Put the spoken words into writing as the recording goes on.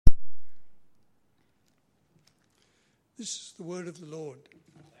This is the word of the Lord.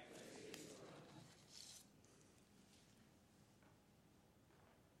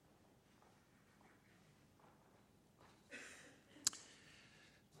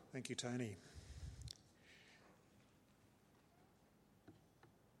 Thank you, Tony.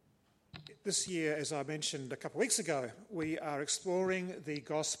 This year, as I mentioned a couple of weeks ago, we are exploring the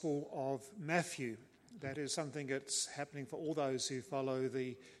Gospel of Matthew. That is something that's happening for all those who follow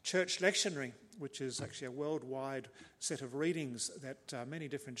the church lectionary, which is actually a worldwide set of readings that many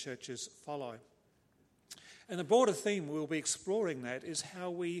different churches follow. And the broader theme we'll be exploring that is how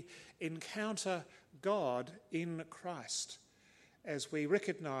we encounter God in Christ, as we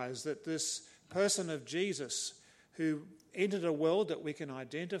recognise that this person of Jesus who entered a world that we can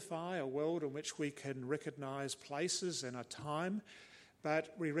identify, a world in which we can recognise places and a time,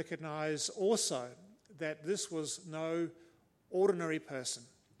 but we recognise also that this was no ordinary person,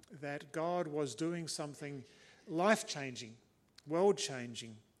 that God was doing something life-changing,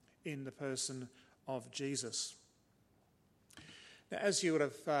 world-changing in the person of Jesus. Now, as you would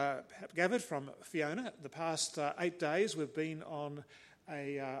have gathered from Fiona, the past 8 days we've been on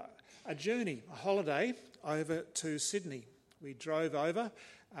a journey, a holiday over to Sydney. We drove over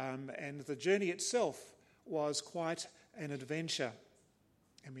and the journey itself was quite an adventure.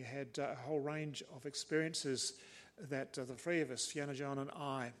 And we had a whole range of experiences that the three of us, Fiona, John and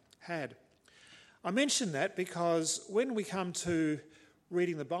I, had. I mention that because when we come to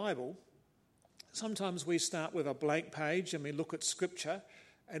reading the Bible, sometimes we start with a blank page and we look at Scripture,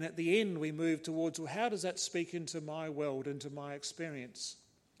 and at the end we move towards, well, how does that speak into my world, into my experience?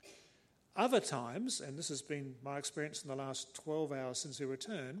 Other times, and this has been my experience in the last 12 hours since we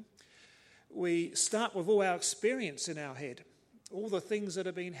returned, we start with all our experience in our head, all the things that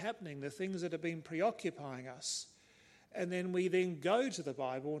have been happening, the things that have been preoccupying us. And then we then go to the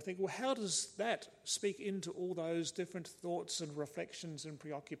Bible and think, well, how does that speak into all those different thoughts and reflections and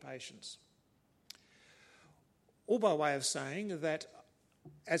preoccupations? All by way of saying that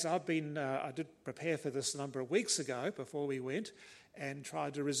as I did prepare for this a number of weeks ago before we went and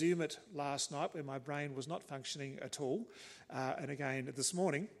tried to resume it last night when my brain was not functioning at all, and again this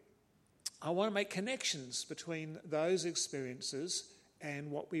morning, I want to make connections between those experiences and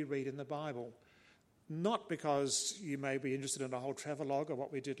what we read in the Bible. Not because you may be interested in a whole travelogue of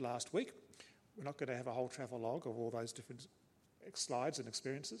what we did last week. We're not going to have a whole travelogue of all those different slides and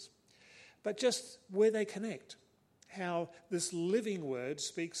experiences. But just where they connect. How this living word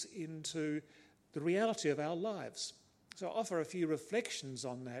speaks into the reality of our lives. So I offer a few reflections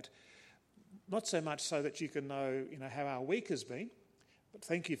on that. Not so much so that you can know how our week has been, but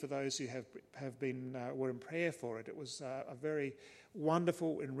thank you for those who were in prayer for it. It was a very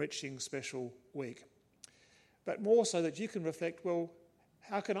wonderful, enriching, special week. But more so that you can reflect, well,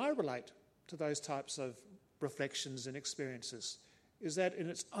 how can I relate to those types of reflections and experiences? Is that in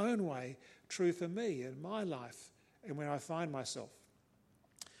its own way true for me in my life and where I find myself?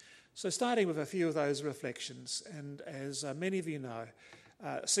 So starting with a few of those reflections, and as many of you know,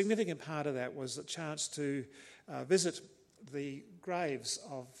 a significant part of that was the chance to visit the graves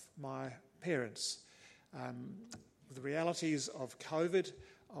of my parents. With the realities of COVID,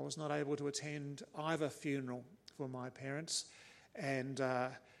 I was not able to attend either funeral for my parents, and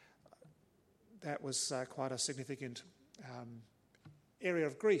that was quite a significant area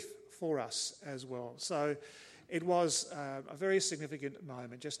of grief for us as well. So it was a very significant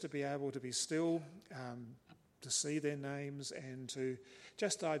moment just to be able to be still, to see their names and to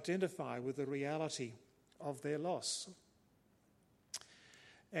just identify with the reality of their loss.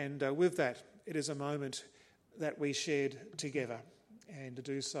 And with that, it is a moment that we shared together, and to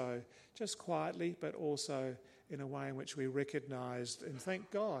do so just quietly, but also in a way in which we recognised and thank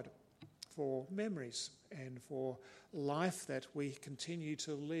God for memories and for life that we continue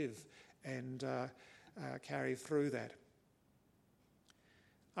to live and carry through that.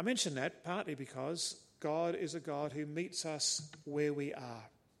 I mention that partly because God is a God who meets us where we are.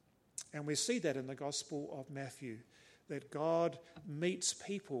 And we see that in the Gospel of Matthew, that God meets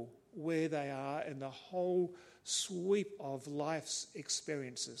people where they are in the whole sweep of life's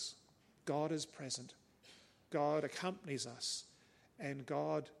experiences. God is present. God accompanies us. And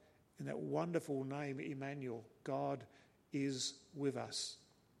God, in that wonderful name, Emmanuel, God is with us.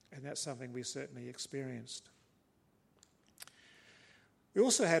 And that's something we certainly experienced. We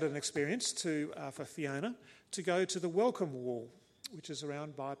also had an experience for Fiona to go to the Welcome Wall, which is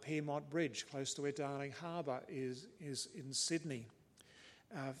around by Pyrmont Bridge, close to where Darling Harbour is in Sydney.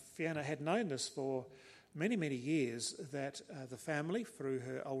 Fiona had known this for many, many years, that the family, through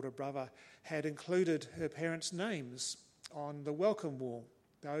her older brother, had included her parents' names on the Welcome Wall,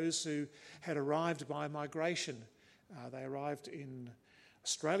 those who had arrived by migration They arrived in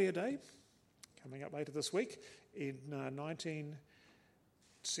Australia Day, coming up later this week, in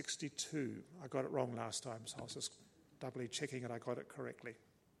 1962. I got it wrong last time, so I was just doubly checking that I got it correctly.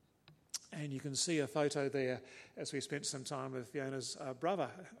 And you can see a photo there as we spent some time with Fiona's brother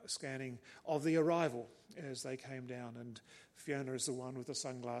scanning of the arrival as they came down. And Fiona is the one with the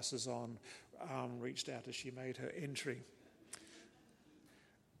sunglasses on, reached out as she made her entry.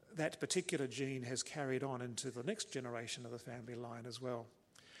 That particular gene has carried on into the next generation of the family line as well.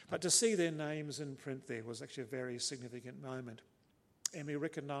 But to see their names in print there was actually a very significant moment. And we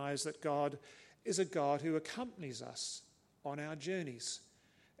recognise that God is a God who accompanies us on our journeys.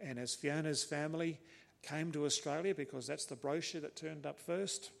 And as Fiona's family came to Australia, because that's the brochure that turned up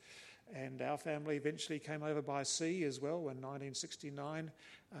first, and our family eventually came over by sea as well in 1969,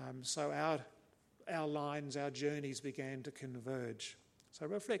 so our lines, our journeys began to converge. So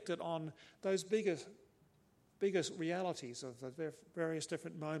reflected on those biggest realities of the various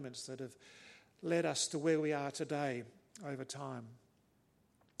different moments that have led us to where we are today over time.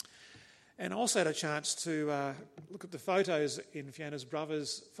 And I also had a chance to look at the photos in Fiona's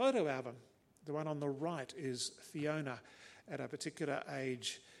brother's photo album. The one on the right is Fiona at a particular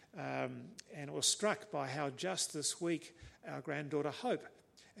age, and I was struck by how just this week our granddaughter Hope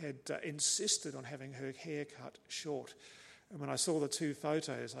had insisted on having her hair cut short. And when I saw the two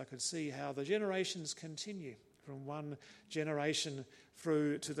photos, I could see how the generations continue from one generation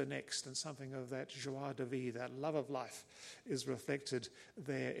through to the next, and something of that joie de vivre, that love of life, is reflected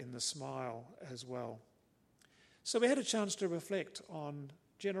there in the smile as well. So we had a chance to reflect on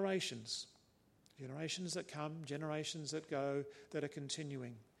generations that come, generations that go, that are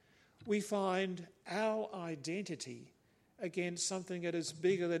continuing. We find our identity against something that is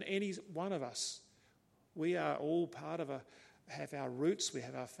bigger than any one of us. We are all part of have our roots, we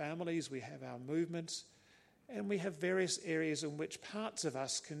have our families, we have our movements, and we have various areas in which parts of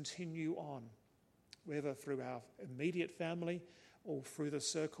us continue on, whether through our immediate family or through the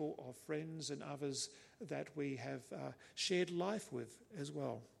circle of friends and others that we have shared life with as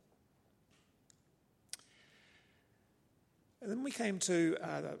well. And then we came to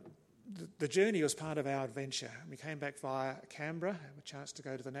the journey was part of our adventure. We came back via Canberra, had a chance to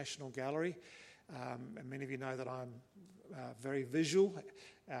go to the National Gallery, and many of you know that I'm very visual.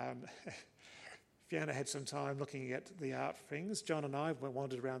 Fiona had some time looking at the art things. John and I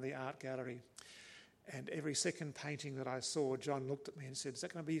wandered around the art gallery, and every second painting that I saw, John looked at me and said, "Is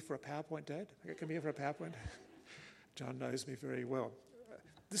that going to be for a PowerPoint, Dad? It can be for a PowerPoint?" John knows me very well.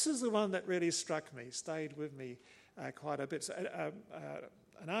 This is the one that really struck me, stayed with me quite a bit. So,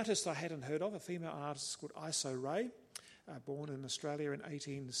 an artist I hadn't heard of, a female artist called Iso Ray, born in Australia in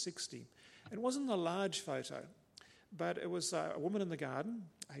 1860. It wasn't a large photo, but it was a woman in the garden,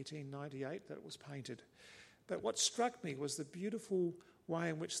 1898, that was painted. But what struck me was the beautiful way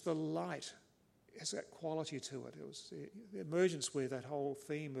in which the light has that quality to it. It was the emergence where that whole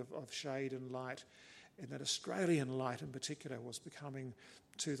theme of shade and light, and that Australian light in particular, was becoming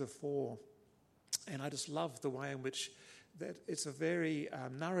to the fore. And I just loved the way in which that it's a very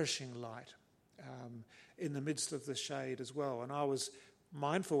nourishing light in the midst of the shade as well. And I was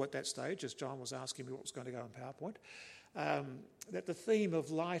mindful at that stage, as John was asking me what was going to go on PowerPoint, that the theme of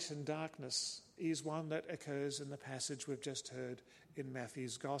light and darkness is one that occurs in the passage we've just heard in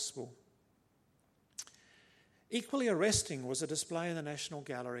Matthew's Gospel. Equally arresting was a display in the National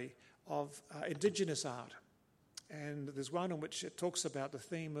Gallery of Indigenous art. And there's one in which it talks about the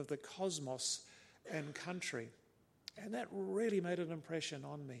theme of the cosmos and country. And that really made an impression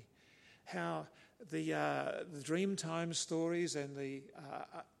on me. How the Dreamtime stories and the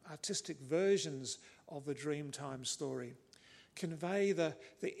artistic versions of the Dreamtime story convey the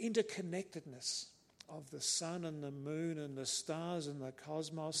interconnectedness of the sun and the moon and the stars and the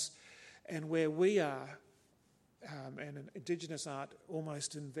cosmos, and where we are, and in Indigenous art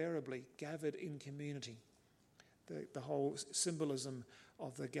almost invariably gathered in community. The whole symbolism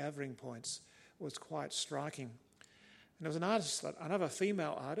of the gathering points was quite striking. And there was an artist, another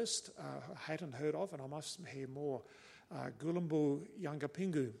female artist, I hadn't heard of, and I must hear more, Gulumbu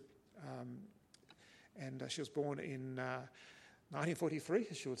Yangapingu. And she was born in 1943,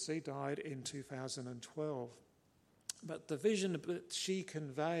 as you would see, died in 2012. But the vision that she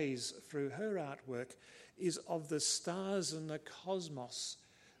conveys through her artwork is of the stars and the cosmos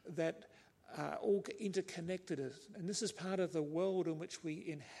that all interconnected. And this is part of the world in which we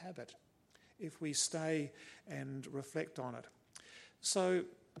inhabit, if we stay and reflect on it. So,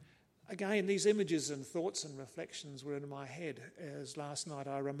 again, these images and thoughts and reflections were in my head as last night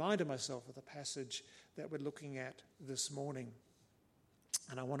I reminded myself of the passage that we're looking at this morning.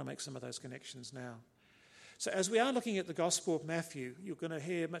 And I want to make some of those connections now. So as we are looking at the Gospel of Matthew, you're going to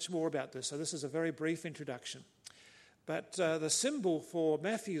hear much more about this. So this is a very brief introduction. But the symbol for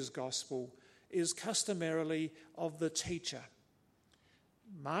Matthew's Gospel is customarily of the teacher.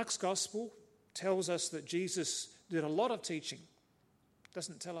 Mark's Gospel tells us that Jesus did a lot of teaching. It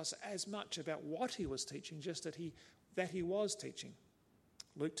doesn't tell us as much about what he was teaching, just that he was teaching.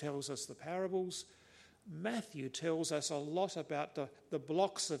 Luke tells us the parables. Matthew tells us a lot about the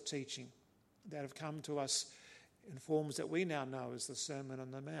blocks of teaching that have come to us in forms that we now know as the Sermon on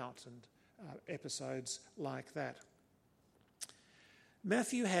the Mount and episodes like that.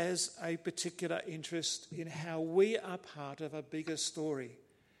 Matthew has a particular interest in how we are part of a bigger story.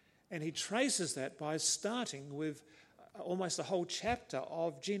 And he traces that by starting with almost a whole chapter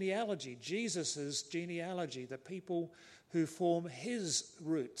of genealogy, Jesus' genealogy, the people who form his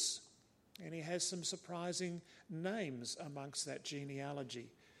roots. And he has some surprising names amongst that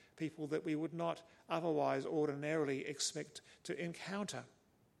genealogy, people that we would not otherwise ordinarily expect to encounter.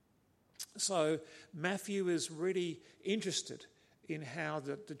 So Matthew is really interested in how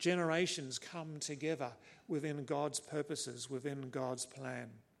the generations come together within God's purposes, within God's plan.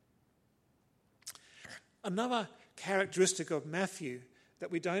 Another characteristic of Matthew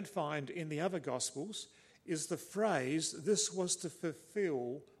that we don't find in the other Gospels is the phrase, "This was to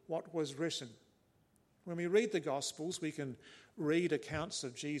fulfill what was written." When we read the Gospels, we can read accounts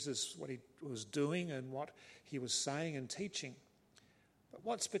of Jesus, what he was doing and what he was saying and teaching. But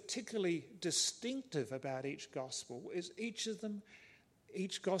what's particularly distinctive about each Gospel is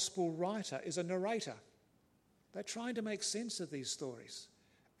each Gospel writer is a narrator. They're trying to make sense of these stories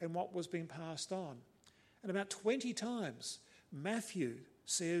and what was being passed on. And about 20 times, Matthew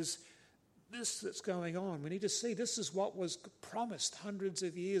says, this that's going on, we need to see this is what was promised hundreds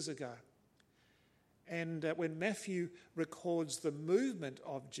of years ago. And when Matthew records the movement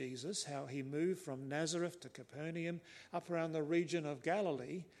of Jesus, how he moved from Nazareth to Capernaum, up around the region of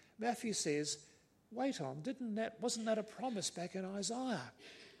Galilee, Matthew says, wait on, wasn't that a promise back in Isaiah?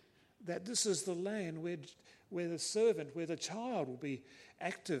 That this is the land where the servant, where the child will be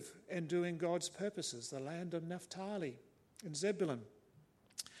active and doing God's purposes, the land of Naphtali and Zebulun.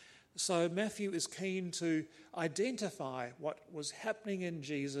 So Matthew is keen to identify what was happening in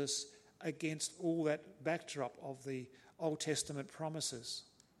Jesus against all that backdrop of the Old Testament promises.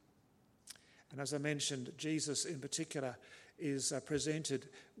 And as I mentioned, Jesus in particular is presented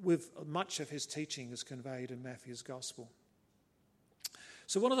with much of his teaching is conveyed in Matthew's Gospel.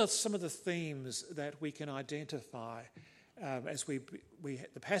 So what are some of the themes that we can identify as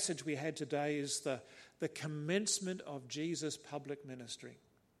the passage we had today is the commencement of Jesus' public ministry.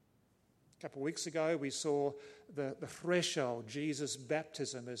 A couple of weeks ago we saw the threshold, Jesus'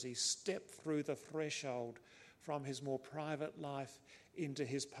 baptism, as he stepped through the threshold from his more private life into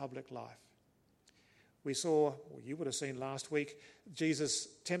his public life. We saw, or you would have seen last week, Jesus'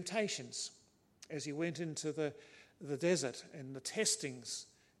 temptations as he went into the desert and the testings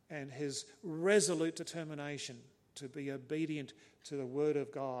and his resolute determination to be obedient to the word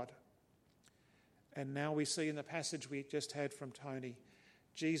of God. And now we see in the passage we just had from Tony,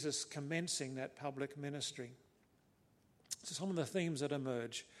 Jesus commencing that public ministry. So some of the themes that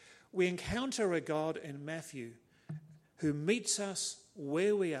emerge. We encounter a God in Matthew who meets us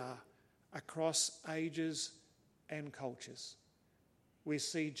where we are across ages and cultures. We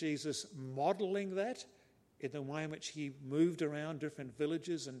see Jesus modelling that in the way in which he moved around different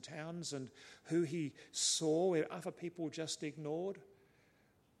villages and towns and who he saw where other people just ignored.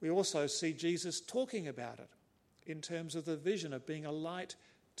 We also see Jesus talking about it in terms of the vision of being a light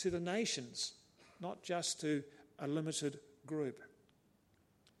to the nations, not just to a limited group.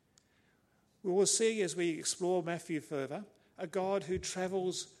 We will see as we explore Matthew further, a God who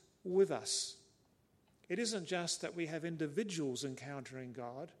travels with us. It isn't just that we have individuals encountering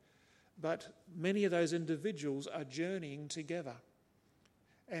God, but many of those individuals are journeying together.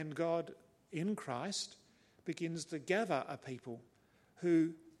 And God in Christ begins to gather a people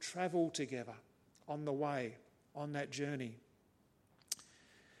who travel together on the way, on that journey.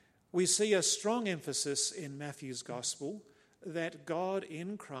 We see a strong emphasis in Matthew's Gospel that God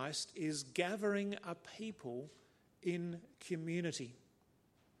in Christ is gathering a people in community.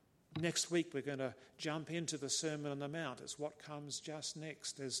 Next week we're going to jump into the Sermon on the Mount. It's what comes just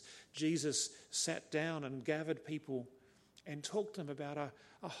next as Jesus sat down and gathered people and talked to them about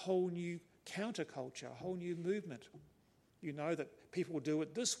a whole new counterculture, a whole new movement. You know that people do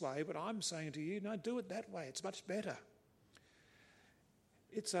it this way, but I'm saying to you, no, do it that way. It's much better.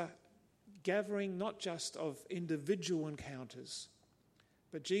 It's a gathering not just of individual encounters,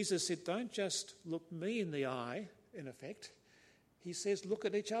 but Jesus said, don't just look me in the eye, in effect. He says, look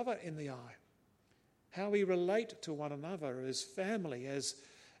at each other in the eye. how we relate to one another as family, as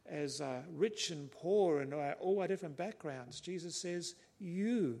rich and poor and all our different backgrounds. Jesus says,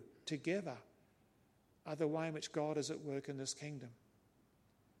 you together are the way in which God is at work in this kingdom.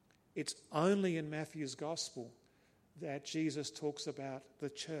 It's only in Matthew's gospel that Jesus talks about the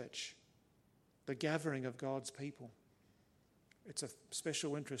church, the gathering of God's people. It's a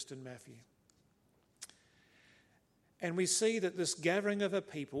special interest in Matthew. And we see that this gathering of a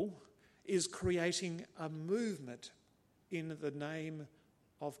people is creating a movement in the name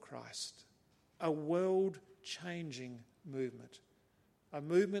of Christ, a world-changing movement, a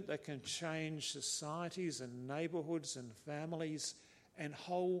movement that can change societies and neighbourhoods and families and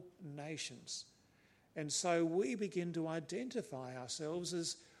whole nations. And so we begin to identify ourselves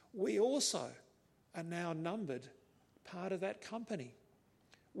as we also are now numbered part of that company.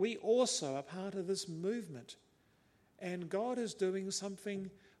 We also are part of this movement. And God is doing something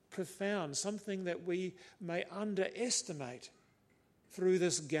profound, something that we may underestimate through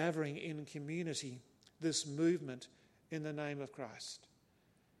this gathering in community, this movement in the name of Christ.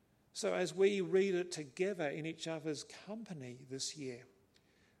 So as we read it together in each other's company this year,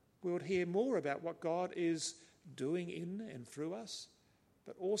 we'll hear more about what God is doing in and through us,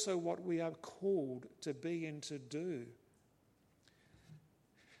 but also what we are called to be and to do.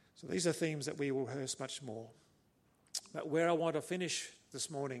 So these are themes that we will rehearse much more. But where I want to finish this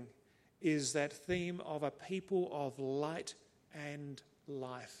morning is that theme of a people of light and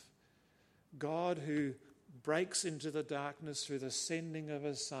life. God who breaks into the darkness through the sending of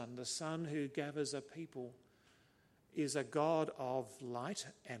his Son, the Son who gathers a people, is a God of light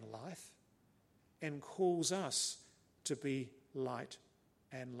and life and calls us to be light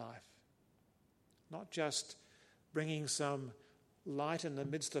and life. Not just bringing some light in the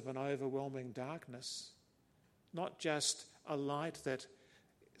midst of an overwhelming darkness, not just a light that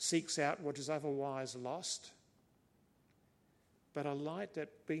seeks out what is otherwise lost, but a light that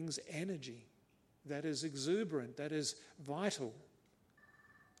brings energy, that is exuberant, that is vital.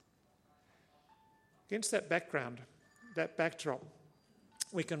 Against that background, that backdrop,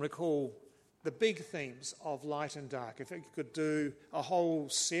 we can recall the big themes of light and dark. If we could do a whole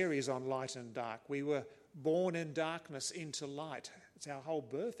series on light and dark, we were born in darkness into light. It's our whole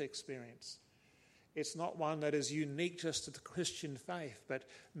birth experience. It's not one that is unique just to the Christian faith, but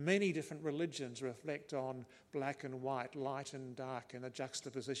many different religions reflect on black and white, light and dark, and a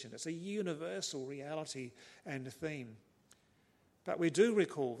juxtaposition. It's a universal reality and theme. But we do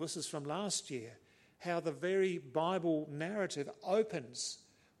recall, this is from last year, how the very Bible narrative opens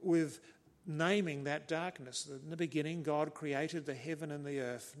with naming that darkness. In the beginning, God created the heaven and the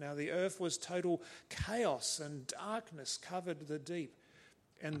earth. Now the earth was total chaos and darkness covered the deep,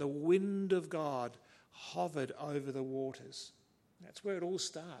 and the wind of God hovered over the waters. That's where it all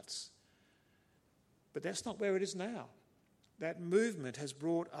starts. But that's not where it is now. That movement has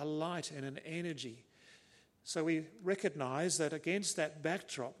brought a light and an energy. So we recognise that against that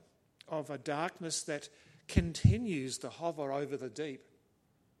backdrop of a darkness that continues to hover over the deep,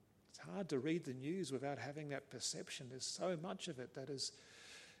 it's hard to read the news without having that perception. There's so much of it that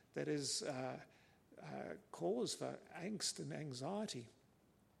is cause for angst and anxiety.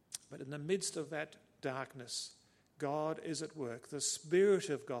 But in the midst of that darkness, God is at work. The Spirit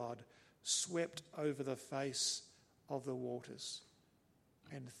of God swept over the face of the waters,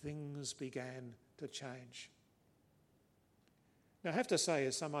 and things began to change. Now, I have to say,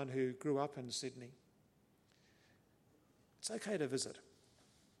 as someone who grew up in Sydney, it's okay to visit.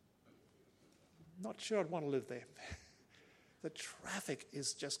 Not sure I'd want to live there. The traffic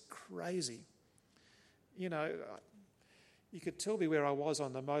is just crazy. You know, you could tell me where I was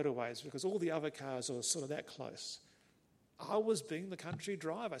on the motorways because all the other cars are sort of that close. I was being the country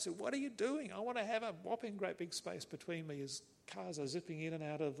driver. I said, what are you doing? I want to have a whopping great big space between me as cars are zipping in and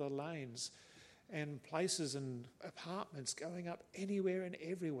out of the lanes and places and apartments going up anywhere and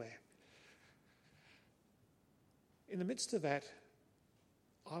everywhere. In the midst of that,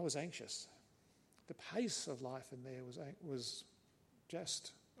 I was anxious. The pace of life in there was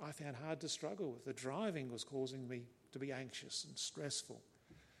just, I found hard to struggle with. The driving was causing me to be anxious and stressful.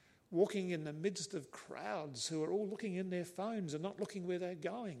 Walking in the midst of crowds who are all looking in their phones and not looking where they're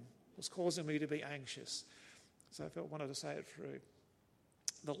going was causing me to be anxious. So I wanted to say it through.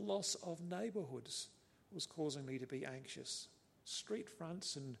 The loss of neighbourhoods was causing me to be anxious. Street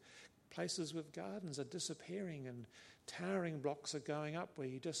fronts and places with gardens are disappearing and towering blocks are going up where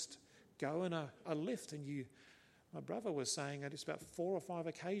you just go in a lift and you... My brother was saying that it's about 4 or 5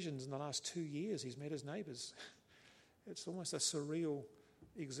 occasions in the last 2 years he's met his neighbours. It's almost a surreal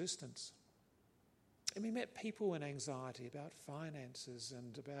existence. And we met people in anxiety about finances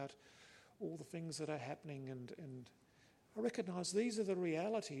and about all the things that are happening, and I recognise these are the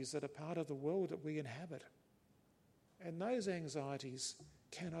realities that are part of the world that we inhabit. And those anxieties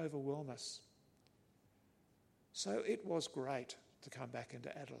can overwhelm us. So it was great to come back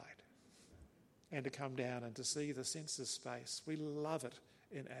into Adelaide and to come down and to see the census space. We love it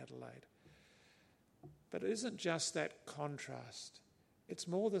in Adelaide. But it isn't just that contrast. It's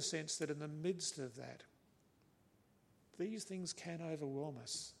more the sense that in the midst of that, these things can overwhelm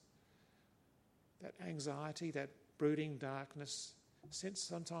us. That anxiety, that brooding darkness, sense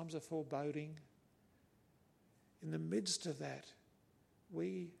sometimes of foreboding. In the midst of that,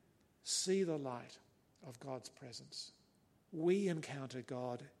 we see the light of God's presence. We encounter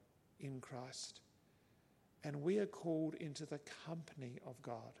God in Christ. And we are called into the company of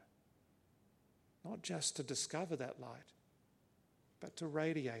God. Not just to discover that light, but to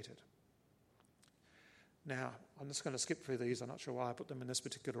radiate it. Now, I'm just going to skip through these. I'm not sure why I put them in this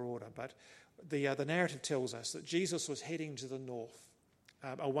particular order, but the narrative tells us that Jesus was heading to the north,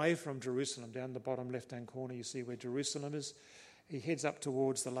 away from Jerusalem. Down the bottom left-hand corner, you see where Jerusalem is. He heads up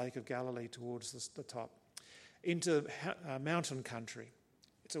towards the Lake of Galilee, towards the top, into mountain country.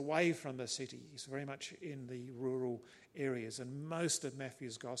 It's away from the city. He's very much in the rural areas, and most of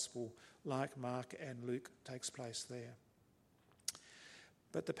Matthew's Gospel, like Mark and Luke, takes place there.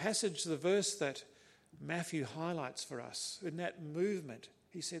 But the passage, the verse that Matthew highlights for us, in that movement,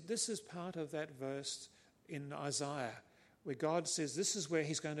 he said this is part of that verse in Isaiah, where God says this is where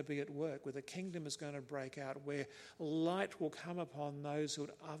he's going to be at work, where the kingdom is going to break out, where light will come upon those who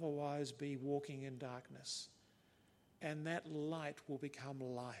would otherwise be walking in darkness. And that light will become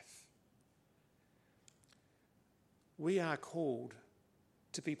life. We are called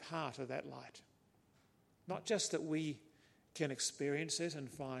to be part of that light. Not just that we can experience it and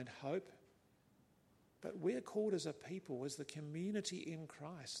find hope, but we're called as a people, as the community in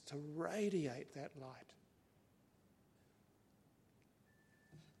Christ, to radiate that light.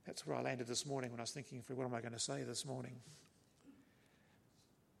 That's where I landed this morning when I was thinking through what am I going to say this morning.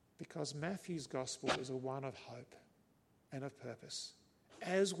 Because Matthew's Gospel is a one of hope and of purpose.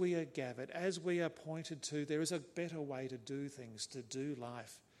 As we are gathered, as we are pointed to, there is a better way to do things, to do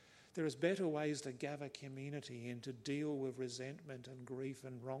life. There is better ways to gather community and to deal with resentment and grief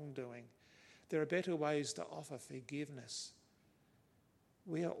and wrongdoing. There are better ways to offer forgiveness.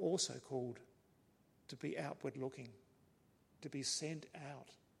 We are also called to be outward looking, to be sent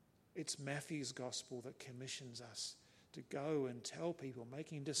out. It's Matthew's Gospel that commissions us to go and tell people,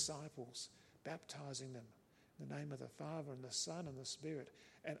 making disciples, baptizing them in the name of the Father and the Son and the Spirit,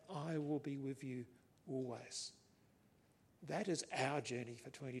 and I will be with you always. That is our journey for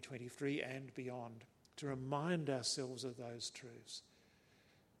 2023 and beyond, to remind ourselves of those truths,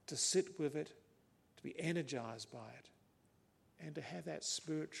 to sit with it, to be energized by it, and to have that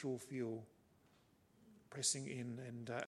spiritual fuel pressing in and